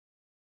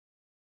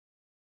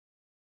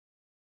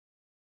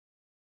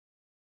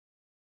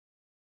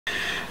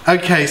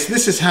Okay, so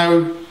this is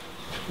how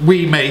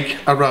we make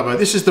a rubber.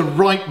 This is the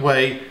right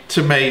way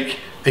to make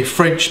a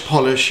French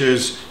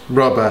polisher's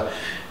rubber.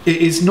 It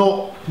is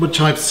not,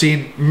 which I've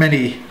seen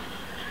many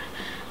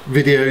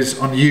videos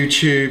on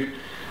YouTube,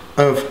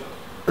 of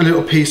a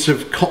little piece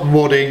of cotton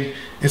wadding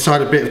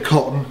inside a bit of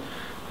cotton,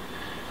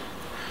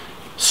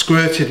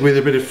 squirted with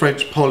a bit of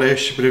French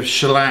polish, a bit of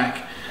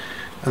shellac,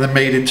 and then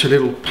made into a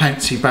little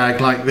pantsy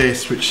bag like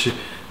this, which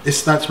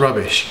that's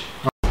rubbish.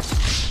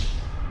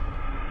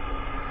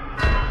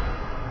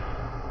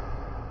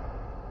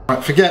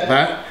 Right, forget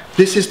that.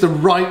 This is the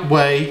right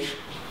way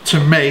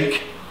to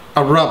make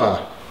a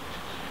rubber.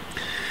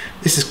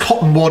 This is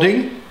cotton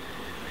wadding.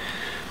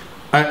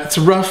 It's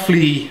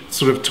roughly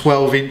sort of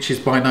 12 inches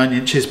by 9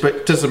 inches, but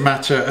it doesn't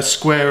matter. A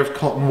square of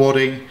cotton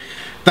wadding,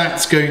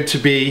 that's going to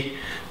be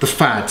the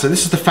fad. So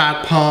this is the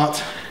fad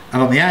part,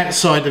 and on the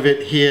outside of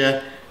it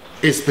here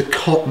is the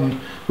cotton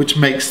which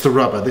makes the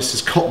rubber. This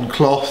is cotton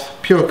cloth,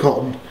 pure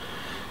cotton,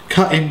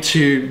 cut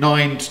into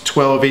 9 to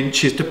 12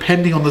 inches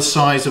depending on the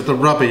size of the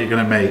rubber you're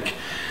going to make.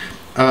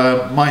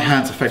 My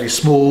hands are fairly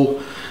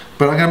small,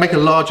 but I'm going to make a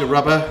larger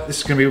rubber. This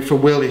is going to be for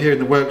Will here in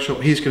the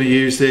workshop. He's going to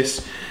use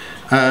this,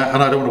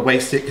 and I don't want to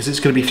waste it because it's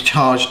going to be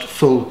charged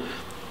full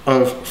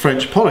of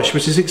French polish,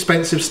 which is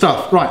expensive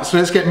stuff. Right, so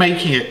let's get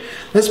making it.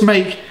 Let's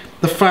make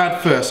the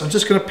fad first. I'm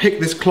just going to pick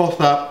this cloth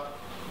up.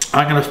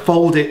 I'm going to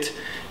fold it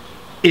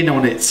in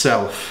on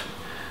itself.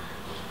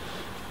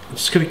 I'm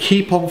just going to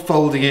keep on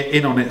folding it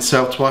in on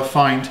itself till I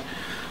find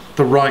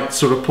the right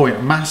sort of point.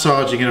 I'm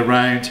massaging it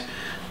around.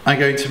 I'm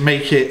going to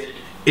make it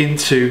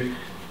into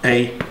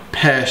a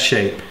pear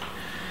shape.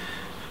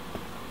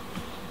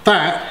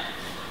 That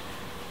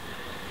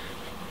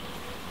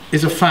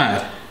is a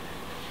fad.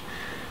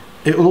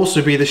 It will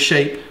also be the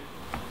shape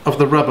of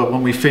the rubber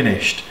when we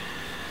finished.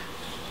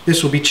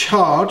 This will be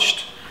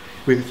charged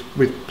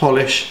with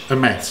polish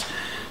and mess.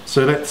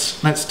 So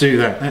let's do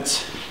that. I'm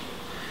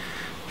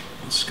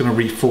just going to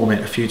reform it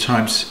a few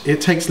times.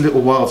 It takes a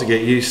little while to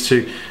get used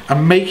to.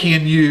 And making a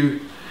new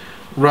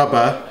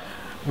rubber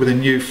with a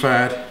new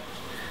fad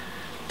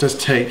does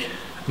take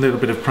a little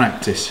bit of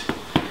practice.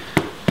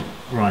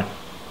 Right.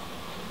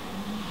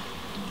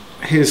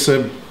 Here's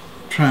some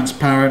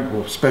transparent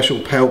or special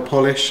pale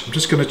polish. I'm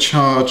just going to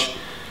charge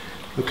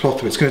the cloth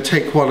with it. It's going to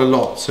take quite a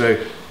lot,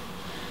 so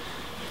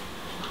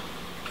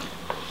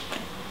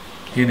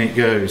in it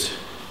goes.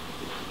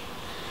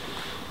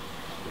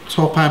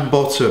 Top and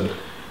bottom.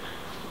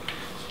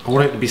 I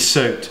want it to be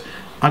soaked.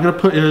 I'm going to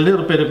put in a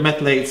little bit of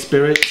methylated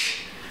spirits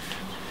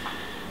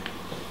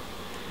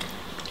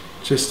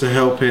just to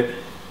help it.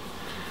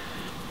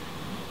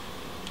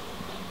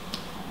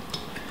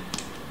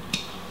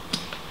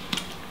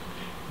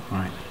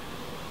 Right.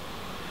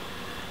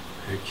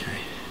 Okay.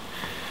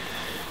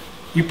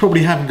 You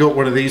probably haven't got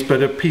one of these,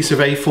 but a piece of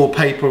A4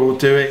 paper will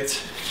do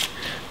it.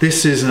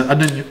 This is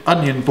an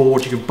onion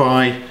board you can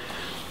buy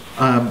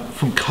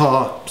from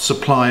car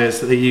suppliers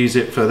that they use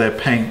it for their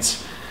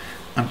paints.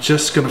 I'm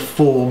just going to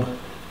form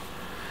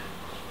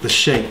the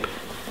shape.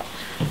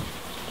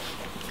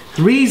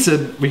 The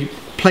reason we're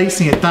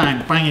placing it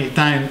down, banging it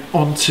down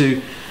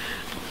onto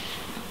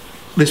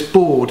this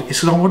board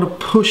is because I want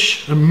to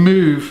push and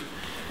move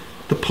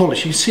the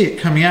polish. You see it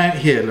coming out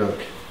here, look.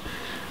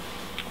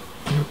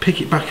 I'm going to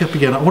pick it back up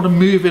again. I want to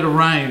move it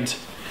around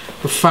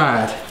the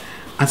fad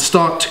and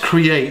start to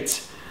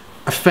create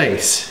a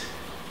face.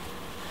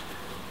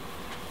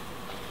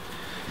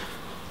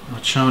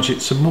 I'll charge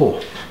it some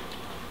more.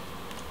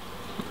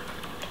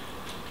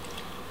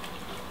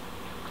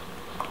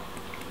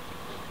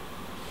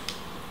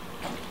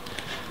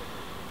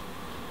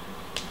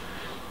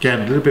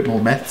 Again, a little bit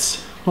more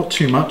meths, not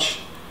too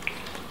much.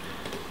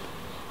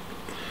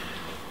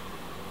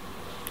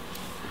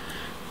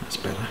 That's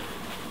better.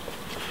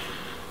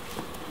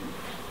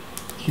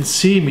 You can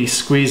see me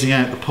squeezing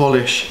out the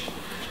polish,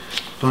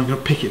 but I'm going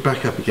to pick it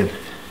back up again.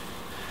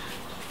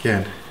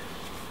 Again.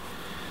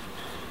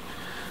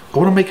 I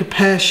want to make a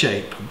pear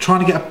shape. I'm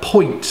trying to get a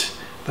point.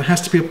 There has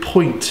to be a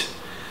point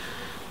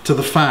to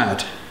the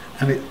fad,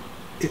 and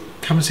it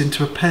comes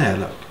into a pear,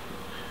 look.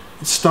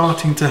 It's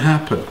starting to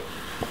happen.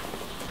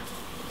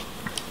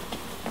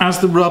 As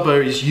the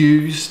rubber is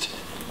used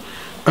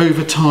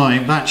over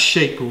time, that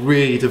shape will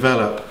really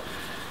develop.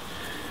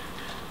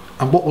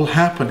 And what will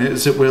happen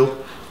is it will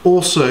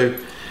also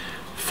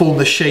form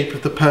the shape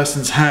of the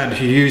person's hand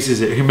who uses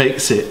it, who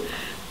makes it,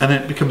 and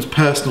then it becomes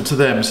personal to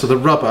them. So the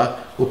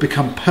rubber will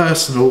become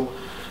personal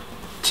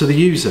to the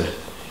user.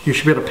 You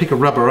should be able to pick a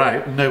rubber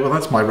out and know, well,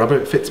 that's my rubber,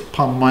 it fits the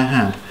palm of my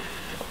hand.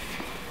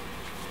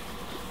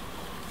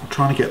 I'm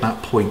trying to get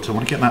that point. I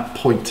want to get that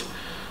point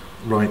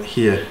right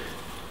here.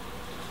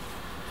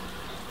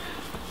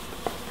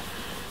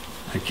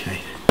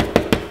 Okay.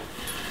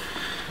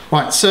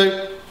 Right,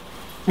 so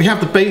we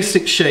have the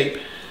basic shape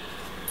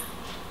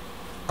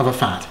of a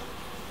fad.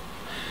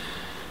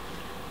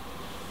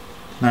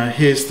 Now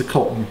here's the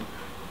cotton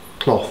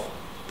cloth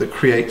that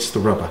creates the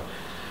rubber.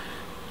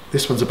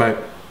 This one's about,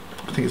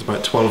 I think it's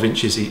about 12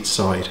 inches each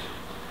side.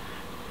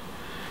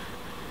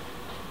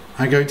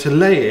 I'm going to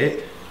lay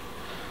it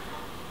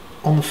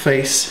on the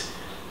face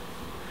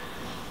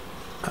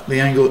at the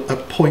angle, a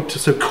point,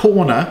 so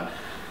corner,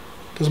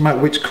 doesn't matter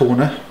which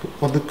corner, but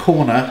when the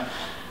corner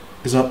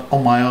is up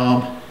on my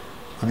arm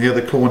and the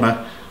other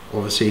corner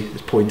obviously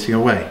is pointing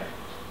away.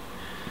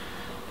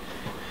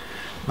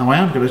 Now I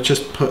am going to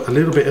just put a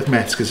little bit of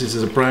mess because this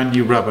is a brand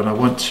new rubber and I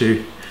want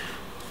to,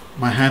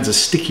 my hands are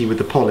sticky with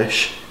the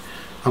polish,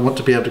 I want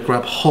to be able to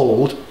grab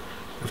hold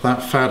of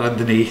that fad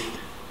underneath.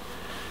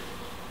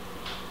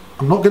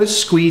 I'm not going to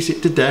squeeze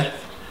it to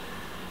death,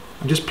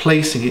 I'm just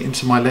placing it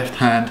into my left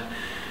hand,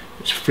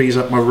 which frees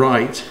up my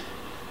right,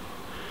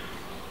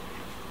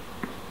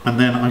 and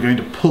then I'm going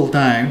to pull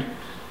down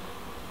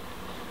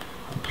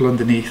and pull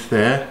underneath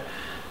there,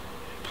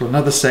 pull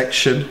another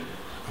section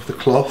of the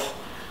cloth,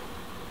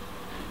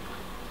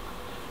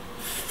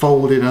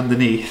 fold it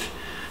underneath,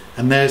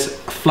 and there's a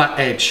flat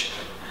edge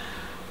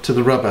to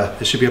the rubber.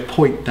 There should be a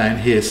point down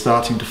here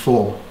starting to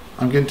form.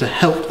 I'm going to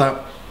help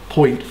that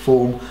point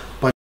form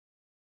by...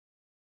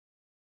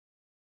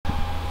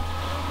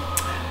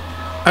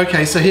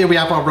 Okay, so here we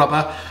have our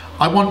rubber.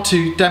 I want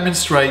to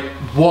demonstrate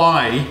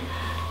why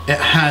it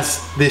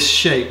has this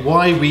shape,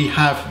 why we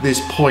have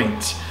this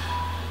point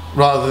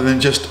rather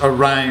than just a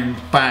round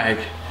bag.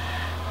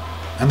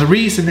 And the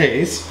reason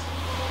is,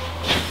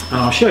 and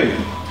I'll show you,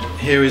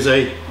 here is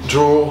a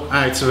drawer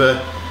out of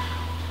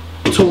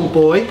a tall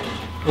boy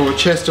or a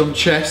chest on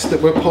chest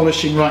that we're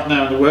polishing right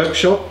now in the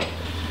workshop.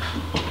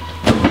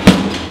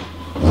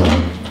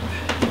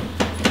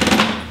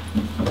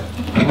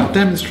 And I'll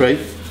demonstrate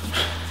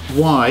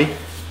why you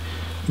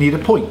need a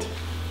point.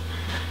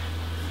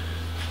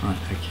 Right,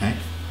 okay.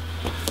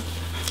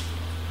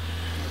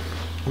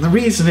 And the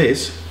reason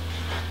is,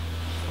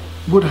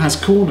 wood has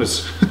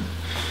corners.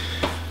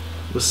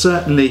 Well,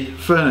 certainly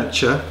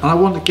furniture, and I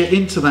want to get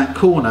into that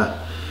corner.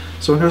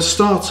 So I'm going to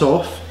start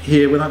off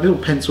here with that little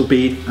pencil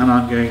bead and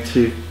I'm going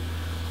to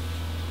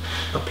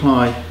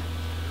apply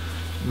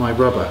my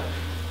rubber.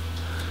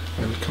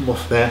 It'll come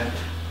off there,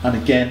 and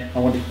again I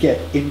want to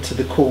get into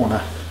the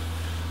corner.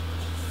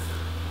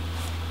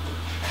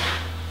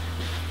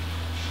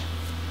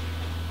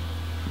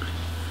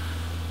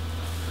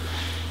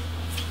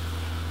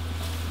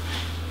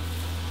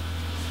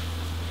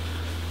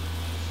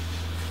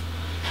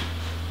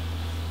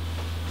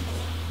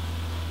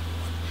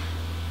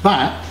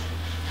 That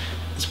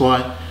is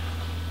why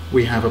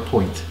we have a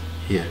point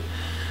here.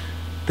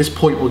 This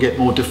point will get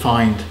more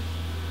defined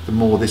the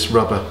more this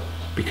rubber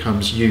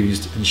becomes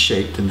used and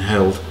shaped and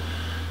held.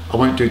 I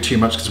won't do too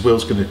much because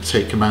Will's going to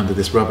take command of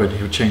this rubber and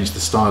he'll change the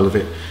style of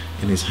it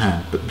in his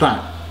hand. But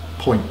that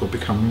point will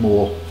become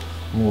more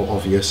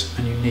obvious,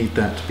 and you need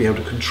that to be able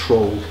to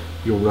control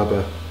your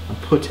rubber and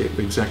put it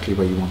exactly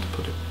where you want to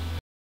put it.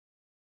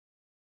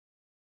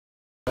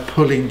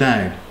 Pulling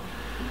down.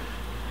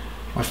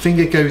 My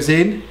finger goes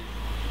in,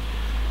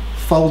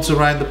 folds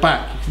around the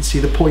back. You can see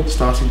the point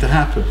starting to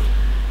happen.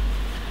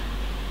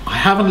 I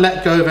haven't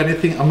let go of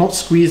anything. I'm not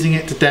squeezing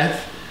it to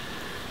death.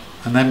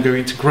 And then I'm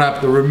going to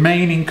grab the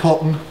remaining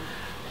cotton,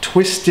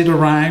 twist it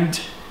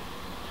around,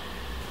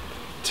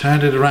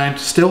 turn it around,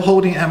 still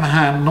holding it in my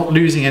hand, not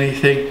losing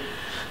anything.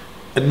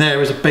 And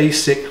there is a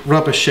basic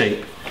rubber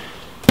shape.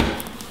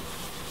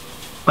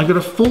 I'm going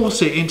to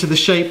force it into the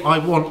shape I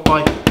want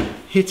by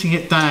hitting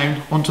it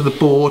down onto the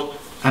board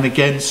and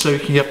again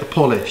soaking up the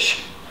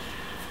polish.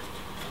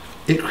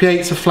 It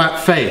creates a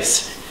flat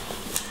face.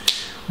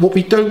 What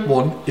we don't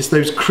want is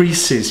those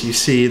creases you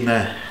see in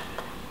there.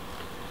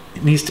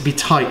 It needs to be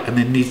tight and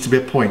there needs to be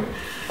a point.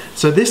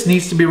 So this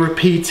needs to be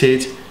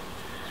repeated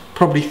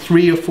probably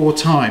 3 or 4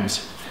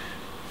 times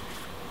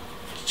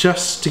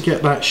just to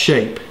get that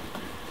shape.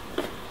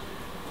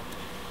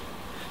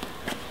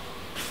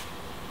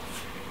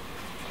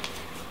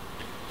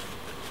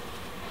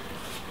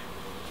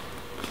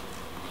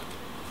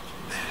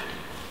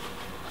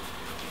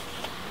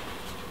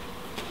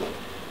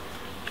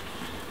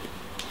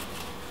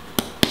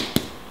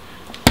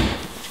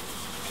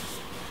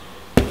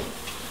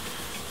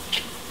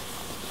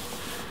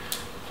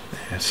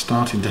 It's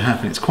starting to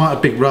happen. It's quite a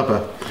big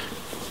rubber.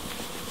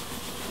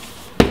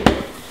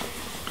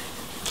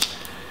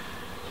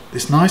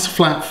 This nice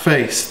flat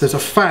face. There's a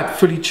fad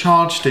fully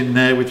charged in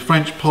there with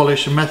French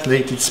polish and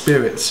methylated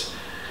spirits,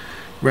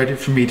 ready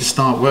for me to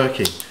start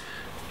working.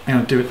 I'm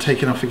going to do it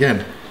taking off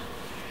again.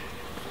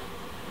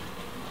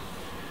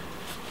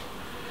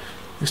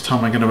 This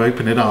time I'm going to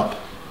open it up.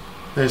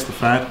 There's the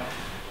fad.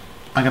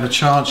 I'm going to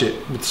charge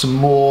it with some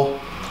more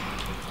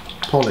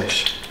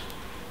polish.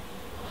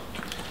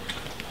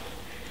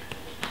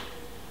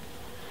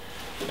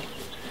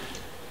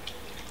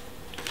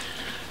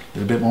 A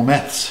little bit more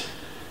meths.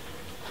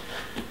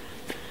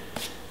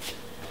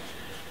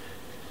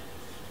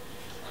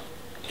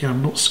 Again,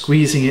 I'm not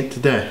squeezing it to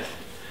death.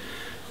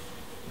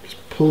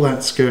 Just pull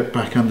that skirt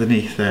back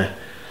underneath there.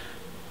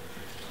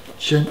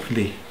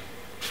 Gently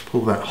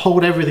pull that.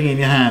 Hold everything in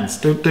your hands.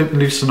 Don't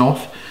loosen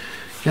off.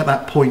 Get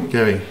that point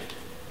going.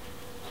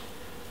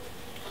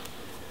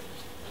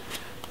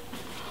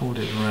 Hold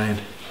it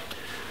around.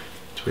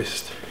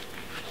 Twist.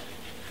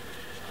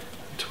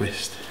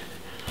 Twist.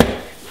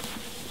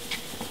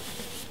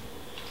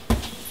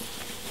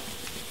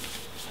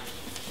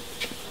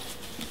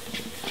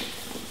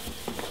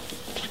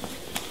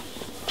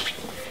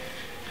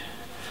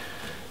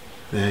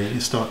 there, you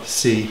can start to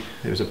see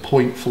there's a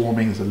point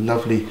forming, there's a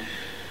lovely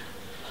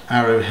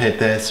arrowhead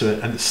there,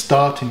 and it's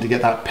starting to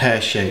get that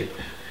pear shape.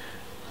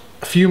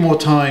 A few more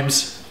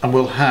times and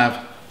we'll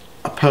have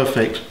a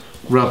perfect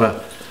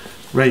rubber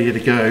ready to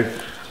go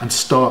and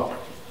start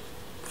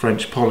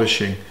French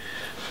polishing.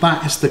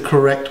 That is the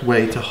correct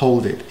way to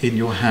hold it in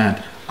your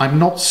hand. I'm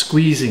not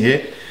squeezing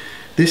it.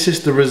 This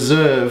is the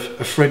reserve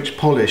of French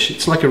polish.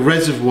 It's like a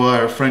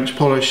reservoir of French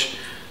polish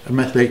and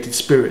methylated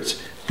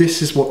spirits.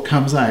 This is what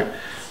comes out.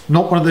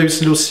 Not one of those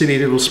little silly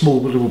little small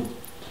little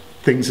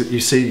things that you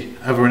see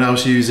everyone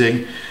else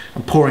using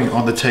and pouring it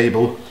on the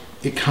table.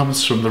 It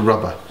comes from the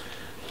rubber.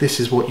 This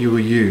is what you will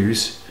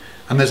use.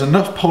 And there's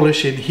enough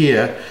polish in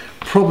here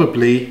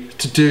probably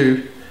to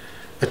do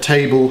a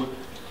table,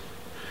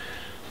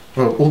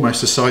 well,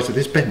 almost the size of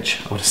this bench,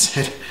 I would have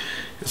said.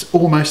 There's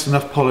almost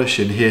enough polish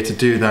in here to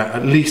do that,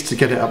 at least to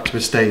get it up to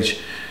a stage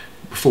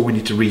before we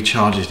need to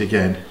recharge it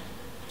again.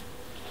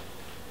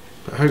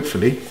 But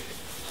hopefully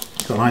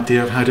you've got an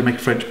idea of how to make a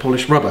French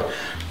polish rubber.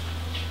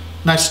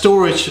 Now,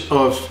 storage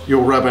of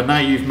your rubber, now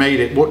you've made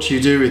it, what do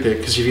you do with it?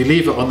 Because if you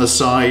leave it on the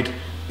side,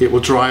 it will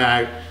dry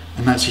out,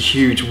 and that's a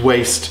huge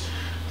waste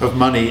of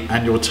money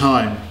and your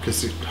time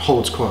because it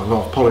holds quite a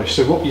lot of polish.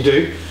 So what you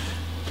do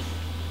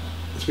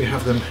is, we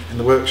have them in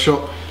the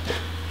workshop,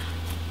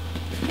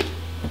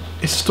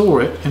 is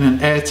store it in an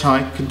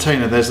airtight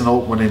container. There's an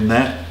old one in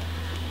there.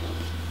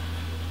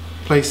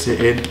 Place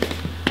it in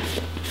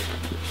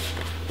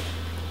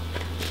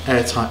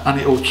airtight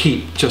and it will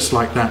keep just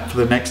like that for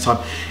the next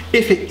time.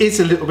 If it is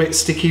a little bit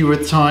sticky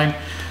with time,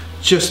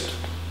 just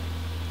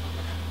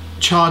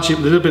charge it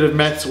with a little bit of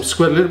meths, or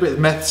squirt a little bit of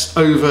meths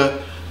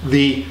over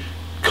the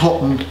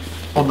cotton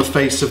on the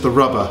face of the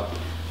rubber.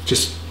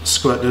 Just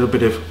squirt a little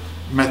bit of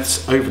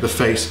meths over the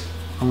face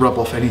and rub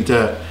off any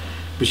dirt.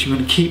 But you're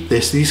going to keep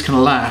this, these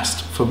can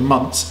last for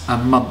months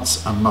and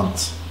months and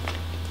months.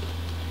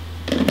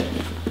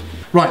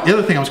 Right, the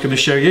other thing I was going to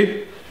show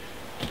you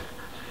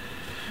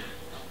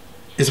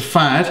is a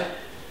fad.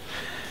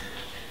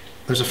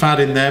 There's a fad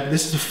in there, but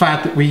this is a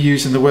fad that we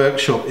use in the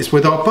workshop. It's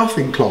with our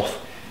buffing cloth.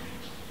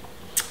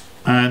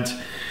 And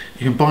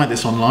you can buy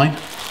this online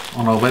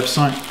on our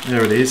website.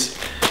 There it is.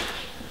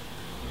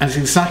 And it's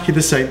exactly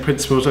the same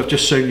principles I've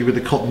just shown you with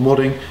the cotton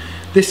wadding.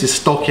 This is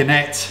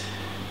stockinette.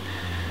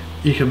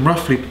 You can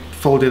roughly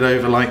fold it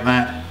over like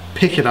that,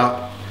 pick it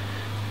up,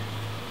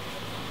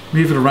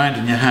 move it around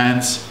in your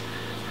hands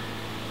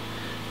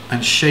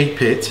and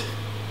shape it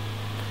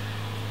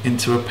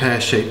into a pear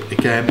shape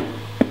again.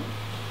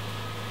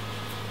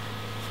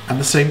 And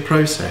the same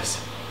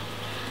process.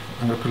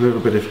 I'm going to put a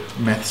little bit of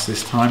meths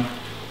this time,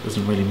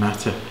 doesn't really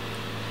matter,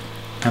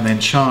 and then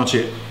charge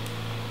it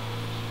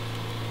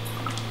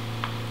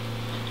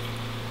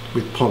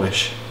with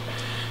polish.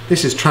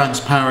 This is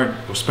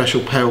transparent or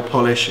special pale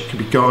polish. It can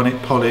be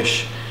garnet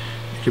polish,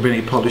 it can be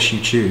any polish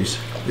you choose.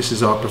 This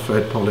is our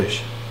preferred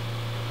polish.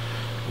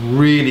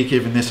 Really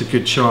giving this a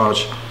good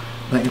charge,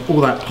 letting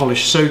all that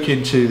polish soak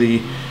into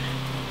the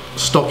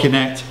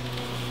stockinette,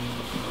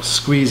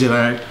 squeeze it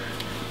out.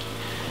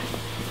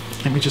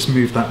 Let me just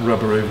move that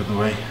rubber over the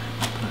way.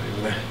 Put it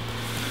over there.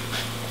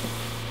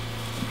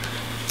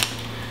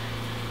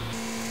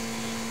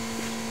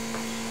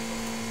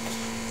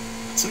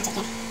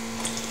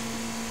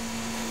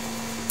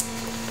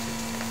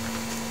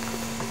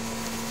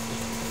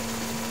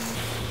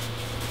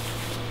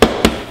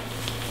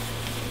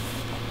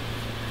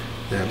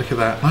 There, look at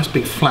that. Nice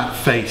big flat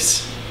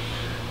face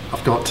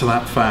I've got to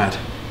that fad.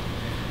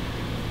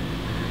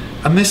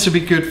 And this would be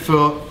good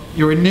for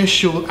your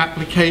initial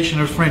application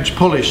of French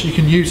polish. You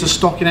can use a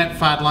stockinette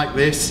fad like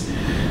this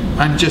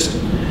and just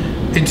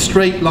in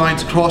straight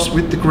lines across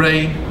with the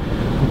grain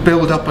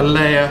build up a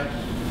layer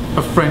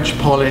of French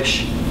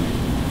polish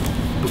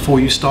before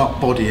you start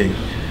bodying.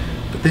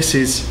 But this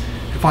is,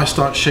 if I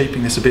start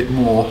shaping this a bit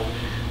more,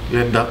 you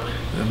end up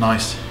with a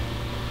nice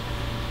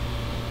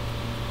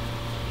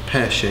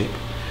pear shape,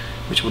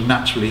 which will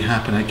naturally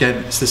happen.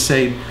 Again, it's the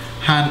same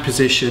hand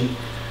position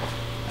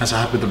as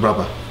I had with the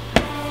rubber.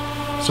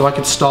 So I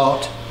could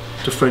start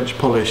to French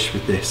polish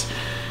with this.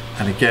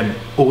 And again,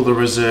 all the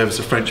reserves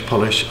of French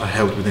polish are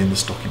held within the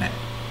stockinette.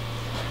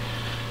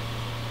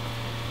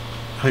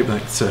 I hope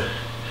that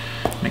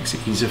makes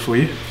it easier for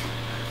you.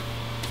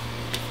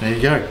 There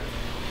you go.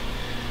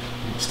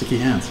 Sticky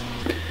hands.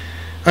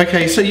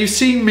 Okay, so you've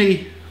seen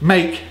me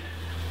make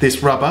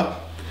this rubber.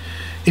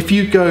 If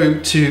you go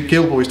to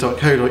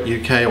gilboys.co.uk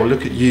or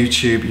look at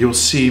YouTube, you'll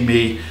see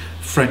me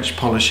French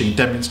polishing,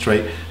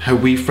 demonstrate how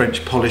we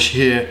French polish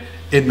here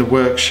in the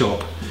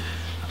workshop.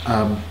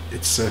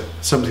 It's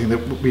something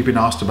that we've been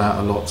asked about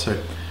a lot,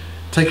 so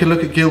take a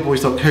look at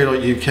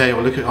gilboys.co.uk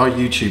or look at our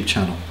YouTube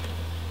channel.